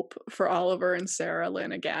hope for Oliver and Sarah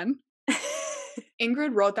Lynn again.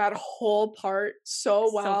 Ingrid wrote that whole part so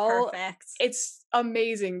well. So perfect. It's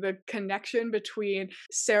amazing, the connection between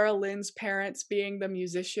Sarah Lynn's parents being the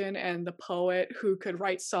musician and the poet who could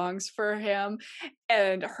write songs for him,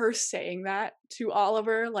 and her saying that to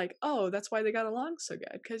Oliver, like, oh, that's why they got along so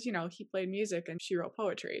good, because, you know, he played music and she wrote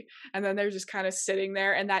poetry. And then they're just kind of sitting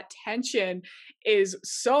there, and that tension is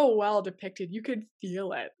so well depicted. You could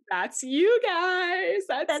feel it. That's you guys.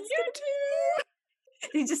 That's you too.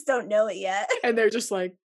 They just don't know it yet. And they're just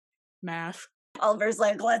like, math. Oliver's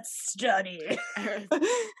like, let's study.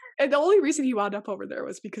 And the only reason he wound up over there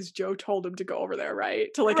was because Joe told him to go over there, right?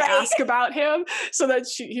 To like Right. ask about him. So that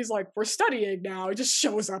he's like, we're studying now. It just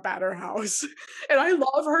shows up at her house. And I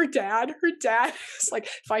love her dad. Her dad is like,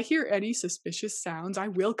 if I hear any suspicious sounds, I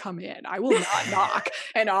will come in. I will not knock.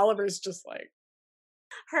 And Oliver's just like,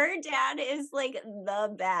 her dad is like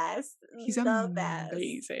the best. he's the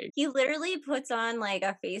amazing. Best. He literally puts on like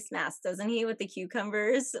a face mask, doesn't he, with the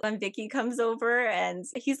cucumbers when Vicky comes over, and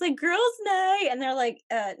he's like, girls' night, and they're like,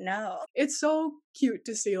 no. It's so cute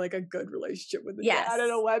to see like a good relationship with the dad in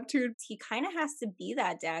a webtoon. He kind of has to be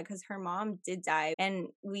that dad because her mom did die, and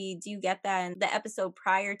we do get that in the episode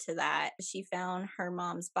prior to that. She found her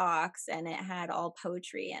mom's box and it had all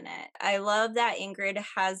poetry in it. I love that Ingrid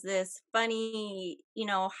has this funny, you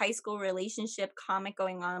know, high school relationship comic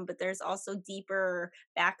going on, but there's also deeper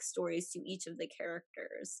backstories to each of the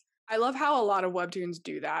characters. I love how a lot of webtoons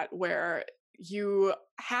do that, where you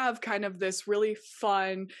have kind of this really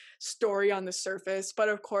fun story on the surface, but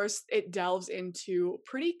of course it delves into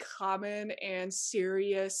pretty common and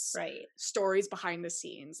serious stories behind the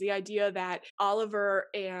scenes. The idea that Oliver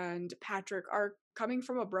and Patrick are coming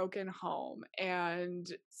from a broken home, and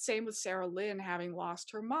same with Sarah Lynn having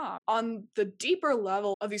lost her mom. On the deeper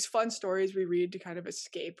level of these fun stories we read to kind of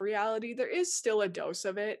escape reality, there is still a dose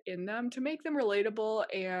of it in them to make them relatable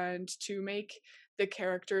and to make the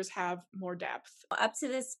characters have more depth. Up to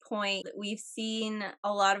this point, we've seen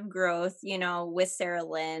a lot of growth, you know, with Sarah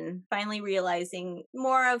Lynn finally realizing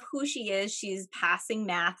more of who she is. She's passing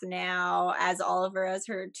math now as Oliver as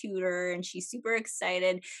her tutor, and she's super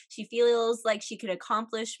excited. She feels like she could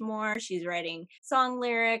accomplish more. She's writing song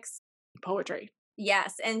lyrics, poetry.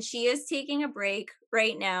 Yes, and she is taking a break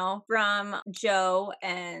right now from Joe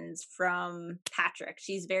and from Patrick.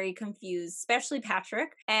 She's very confused, especially Patrick.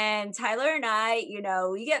 And Tyler and I, you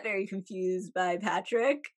know, we get very confused by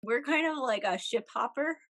Patrick. We're kind of like a ship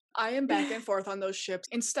hopper. I am back and forth on those ships.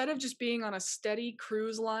 Instead of just being on a steady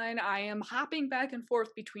cruise line, I am hopping back and forth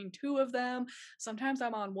between 2 of them. Sometimes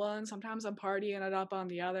I'm on one, sometimes I'm partying it up on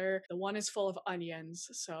the other. The one is full of onions,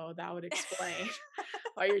 so that would explain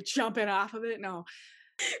why you're jumping off of it. No.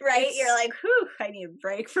 Right? You're like, whew, I need a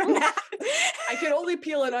break from that. I can only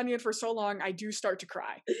peel an onion for so long, I do start to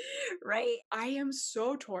cry. Right? I am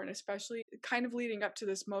so torn, especially kind of leading up to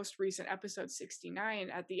this most recent episode 69.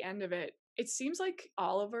 At the end of it, it seems like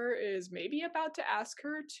Oliver is maybe about to ask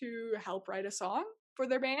her to help write a song for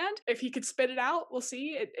their band. If he could spit it out, we'll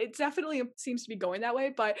see. It definitely seems to be going that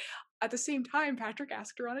way, but at the same time, Patrick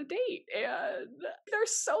asked her on a date, and they're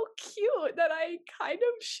so cute that I kind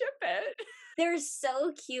of ship it. They're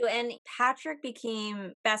so cute. And Patrick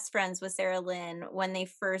became best friends with Sarah Lynn when they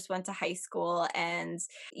first went to high school. And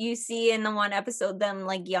you see in the one episode them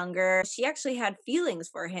like younger. She actually had feelings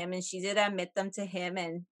for him and she did admit them to him.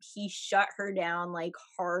 And he shut her down like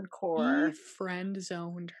He hardcore, friend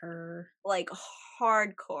zoned her. like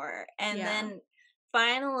hardcore. And Yeah. then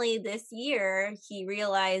finally this year, he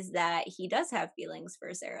realized that he does have feelings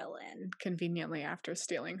for Sarah Lynn. Conveniently after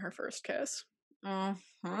stealing her first kiss. Which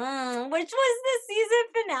was the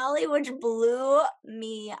season finale, which blew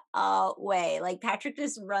me away. Like Patrick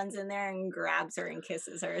just runs in there and grabs her and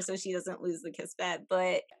kisses her so she doesn't lose the kiss bet.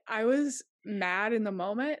 But I was mad in the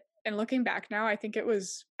moment. And looking back now, I think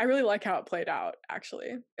I really like how it played out, actually.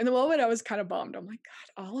 In the moment, I was kind of bummed. I'm like,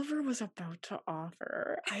 God, Oliver was about to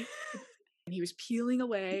offer. And he was peeling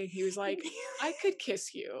away. He was like, I could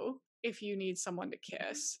kiss you if you need someone to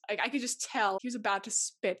kiss. Like, I could just tell he was about to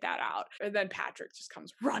spit that out. And then Patrick just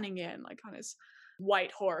comes running in, like on his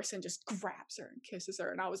white horse, and just grabs her and kisses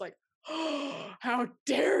her. And I was like, oh, how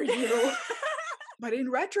dare you? But in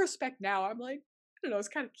retrospect now, I'm like, I don't know, it's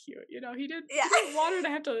kind of cute. He didn't want her to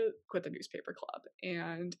have to quit the newspaper club.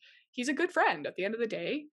 And he's a good friend at the end of the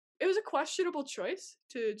day. It was a questionable choice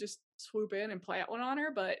to just swoop in and plant one on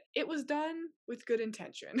her, but it was done with good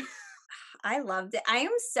intention. I loved it. I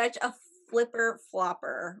am such a flipper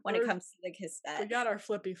flopper when it comes to the kiss bet. We got our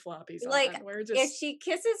flippy floppies like, on. We're just... If she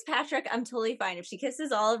kisses Patrick, I'm totally fine. If she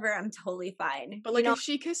kisses Oliver, I'm totally fine. But like, if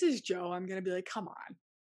she kisses Joe, I'm gonna be like, come on,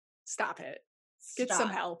 stop it. Get some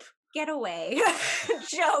help. Get away.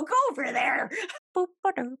 Joe, go over there.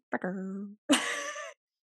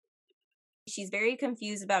 She's very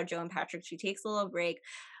confused about Joe and Patrick. She takes a little break,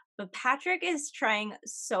 but Patrick is trying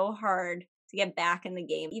so hard to get back in the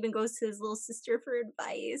game. Even goes to his little sister for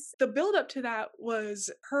advice. The build up to that was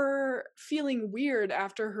her feeling weird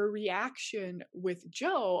after her reaction with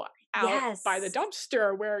Joe out by the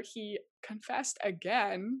dumpster, where he confessed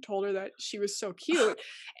again, told her that she was so cute.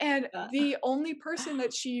 And the only person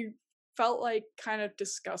that she felt like kind of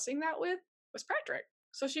discussing that with was Patrick.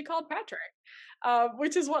 So she called Patrick,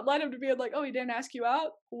 which is what led him to being like, oh, he didn't ask you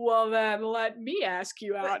out? Well, then let me ask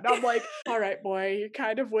you out. And I'm like, all right, boy, you're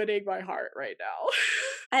kind of winning my heart right now.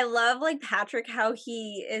 I love like Patrick, how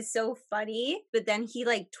he is so funny, but then he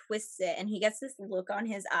like twists it and he gets this look on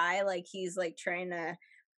his eye like he's like trying to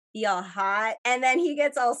be all hot, and then he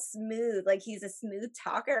gets all smooth, like he's a smooth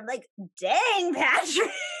talker. I'm like, dang,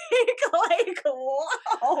 Patrick. Like,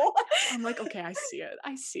 whoa. I'm like, okay, I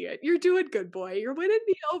see it. You're doing good, boy. You're winning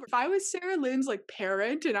me over. If I was Sarah Lynn's like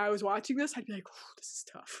parent and I was watching this, I'd be like, this is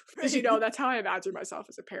tough. Because that's how I imagine myself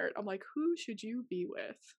as a parent. I'm like, who should you be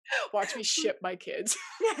with? Watch me ship my kids.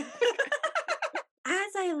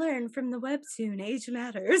 As I learned from the webtoon, age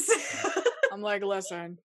matters. I'm like,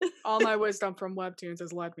 listen, all my wisdom from webtoons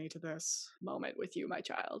has led me to this moment with you, my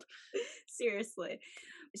child. Seriously.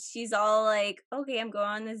 She's all like, okay, I'm going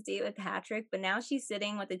on this date with Patrick, but now she's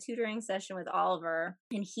sitting with a tutoring session with Oliver,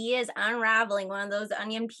 and he is unraveling one of those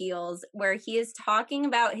onion peels where he is talking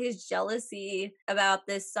about his jealousy about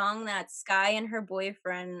this song that Sky and her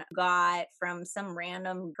boyfriend got from some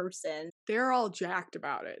random person. They're all jacked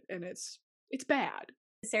about it, and it's bad.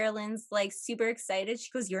 Sarah Lynn's like super excited.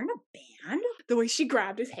 She goes, you're in a band? The way she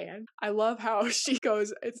grabbed his hand. I love how she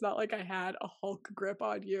goes, it's not like I had a Hulk grip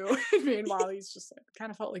on you. Meanwhile, he's just like,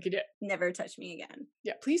 kind of felt like he did. Never touch me again.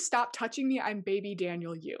 Yeah, please stop touching me. I'm baby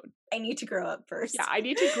Daniel Yoon. I need to grow up first. Yeah, I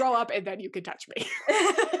need to grow up and then you can touch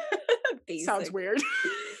me. Sounds weird.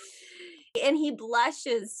 And he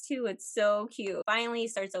blushes too. It's so cute. Finally, he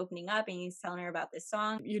starts opening up and he's telling her about this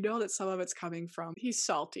song. You know that some of it's coming from, he's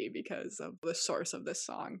salty because of the source of this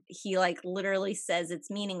song. He like literally says it's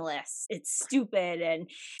meaningless. It's stupid. And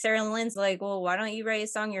Sarah Lynn's like, well, why don't you write a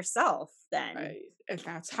song yourself then? Right. And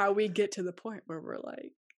that's how we get to the point where we're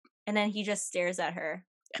like. And then he just stares at her.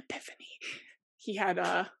 Epiphany. He had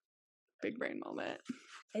a big brain moment.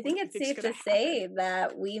 I think it's safe to say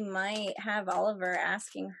that we might have Oliver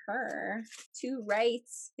asking her to write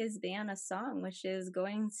his band a song, which is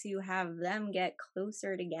going to have them get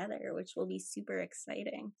closer together, which will be super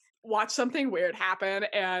exciting. Watch something weird happen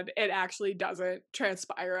and it actually doesn't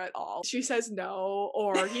transpire at all. She says no,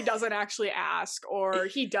 or he doesn't actually ask, or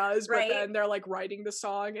he does, but then they're like writing the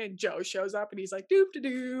song and Joe shows up and he's like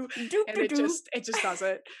doop-de-doo, and it just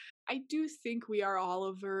doesn't. I do think we are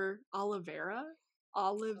Olivera.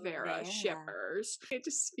 Olivera shippers. It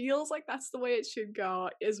just feels like that's the way it should go.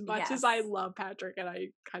 As much as I love Patrick and I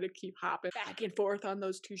kind of keep hopping back and forth on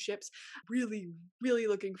those two ships, really, really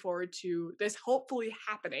looking forward to this hopefully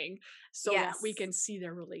happening so that we can see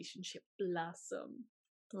their relationship blossom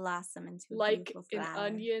into like an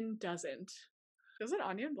onion doesn't. Does an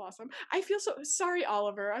onion blossom? I feel so sorry,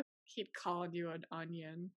 Oliver. I keep calling you an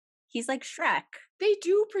onion. He's like Shrek. They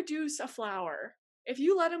do produce a flower. If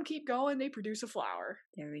you let them keep going, they produce a flower.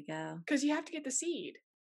 There we go. Because you have to get the seed.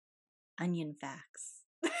 Onion facts.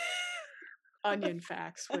 Onion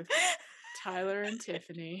facts with Tyler and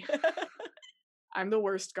Tiffany. I'm the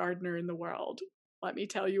worst gardener in the world. Let me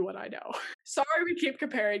tell you what I know. Sorry we keep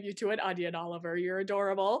comparing you to an onion, Oliver. You're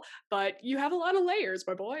adorable, but you have a lot of layers,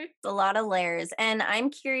 my boy. A lot of layers. And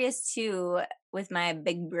I'm curious too, with my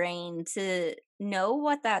big brain, to know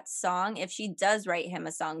what that song, if she does write him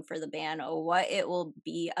a song for the band, or what it will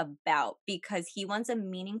be about, because he wants a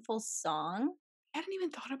meaningful song. I hadn't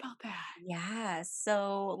even thought about that. Yeah.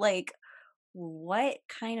 So, like, what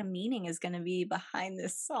kind of meaning is going to be behind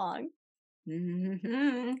this song?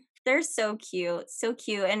 Mm-hmm. They're so cute.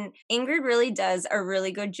 And Ingrid really does a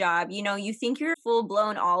really good job. You know, you think you're a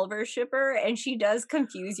full-blown Oliver shipper, and she does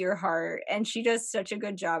confuse your heart, and she does such a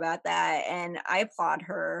good job at that, and I applaud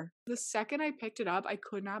her. The second I picked it up, I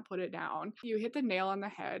could not put it down. You hit the nail on the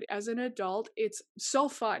head. As an adult, it's so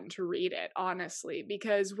fun to read it, honestly,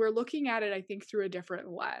 because we're looking at it, I think, through a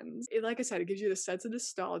different lens. Like I said, it gives you the sense of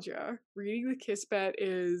nostalgia. Reading the Kismet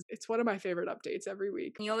it's one of my favorite updates every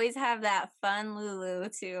week. You always have that fun Lulu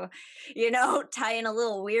to, you know, tie in a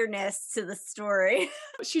little weirdness to the story.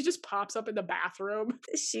 She just pops up in the bathroom.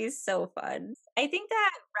 She's so fun. I think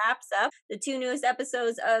that wraps up the 2 newest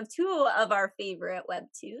episodes of 2 of our favorite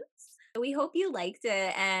webtoons. We hope you liked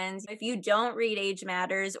it, and if you don't read Age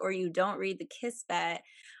Matters or you don't read the Kismet,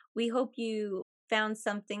 we hope you found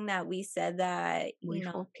something that we said that we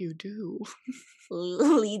hope you do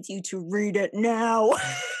leads you to read it now.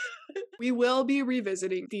 We will be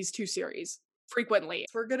revisiting these 2 series frequently.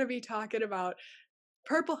 We're going to be talking about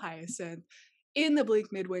Purple Hyacinth in the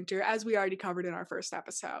Bleak Midwinter, as we already covered in our first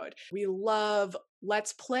episode. We love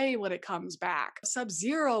Let's Play when it comes back,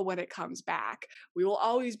 Sub-Zero when it comes back. We will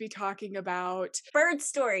always be talking about Bird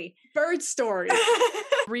Story,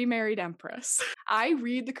 Remarried Empress. I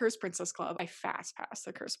read the Cursed Princess Club. I fast pass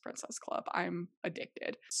the Cursed Princess Club. I'm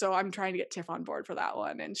addicted. So I'm trying to get Tiff on board for that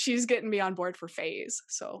one, and she's getting me on board for Phase.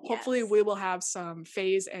 So hopefully we will have some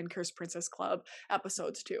Phase and Cursed Princess Club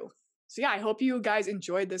episodes too. So yeah, I hope you guys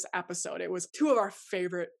enjoyed this episode. It was 2 of our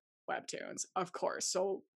favorite webtoons, of course.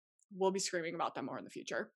 So we'll be screaming about them more in the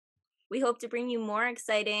future. We hope to bring you more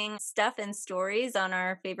exciting stuff and stories on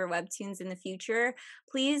our favorite webtoons in the future.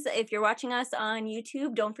 Please, if you're watching us on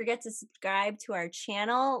YouTube, don't forget to subscribe to our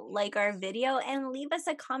channel, like our video, and leave us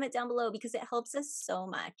a comment down below because it helps us so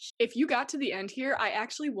much. If you got to the end here, I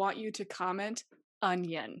actually want you to comment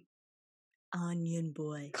onion. Onion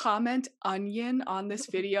boy. Comment onion on this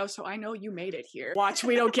video so I know you made it here. Watch,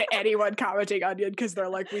 we don't get anyone commenting onion because they're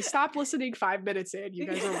like, we stopped listening 5 minutes in. You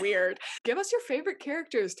guys are weird. Give us your favorite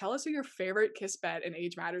characters. Tell us who your favorite Kismet and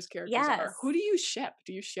Age Matters characters are. Who do you ship?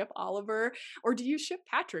 Do you ship Oliver? Or do you ship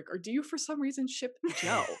Patrick? Or do you, for some reason, ship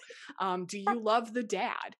Joe? Do you love the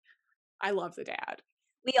dad? I love the dad.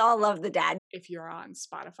 We all love the dad. If you're on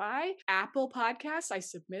Spotify, Apple Podcasts, I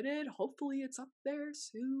submitted. Hopefully it's up there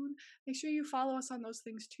soon. Make sure you follow us on those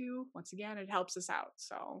things too. Once again, it helps us out.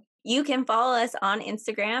 So you can follow us on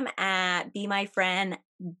Instagram at Be My Friend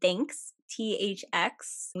Thanks,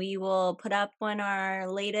 THX. We will put up when our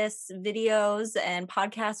latest videos and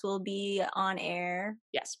podcasts will be on air.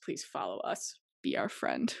 Yes, please follow us. Be our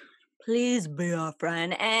friend. Please be our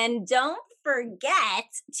friend. And don't forget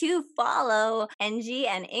to follow Angie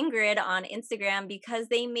and Ingrid on Instagram because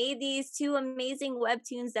they made these 2 amazing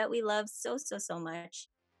webtoons that we love so much.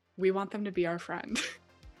 We want them to be our friend.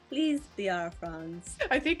 Please be our friends.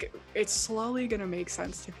 I think it's slowly gonna make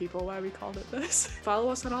sense to people why we called it this. Follow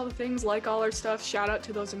us on all the things, like all our stuff, shout out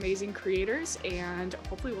to those amazing creators, and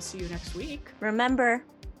hopefully we'll see you next week. Remember,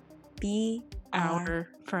 be our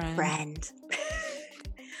friend.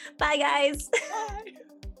 Bye guys. Bye.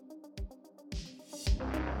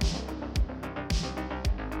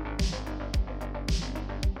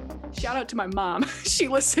 Shout out to my mom. She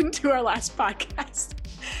listened to our last podcast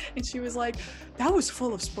and she was like, that was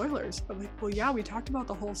full of spoilers. I'm like, well, yeah, we talked about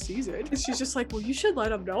the whole season. And she's just like, well, you should let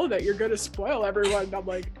them know that you're going to spoil everyone. And I'm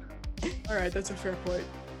like, all right, that's a fair point.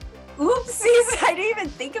 Oopsies, I didn't even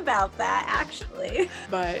think about that, actually.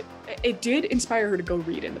 But it did inspire her to go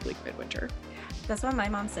read in the Bleak Midwinter. That's what my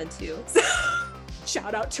mom said too.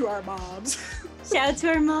 Shout out to our moms. Shout out to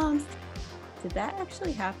our moms. Did that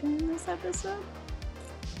actually happen in this episode?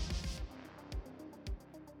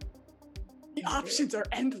 The options are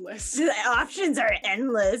endless. The options are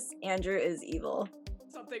endless. Andrew is evil.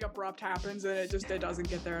 Something abrupt happens and it doesn't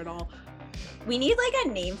get there at all. We need like a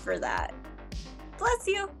name for that. Bless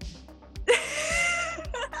you.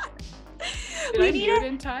 Did I mute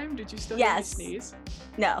in time? Did you still hear me sneeze?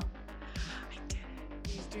 No. I did.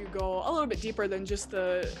 These do go a little bit deeper than just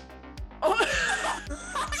the... Oh.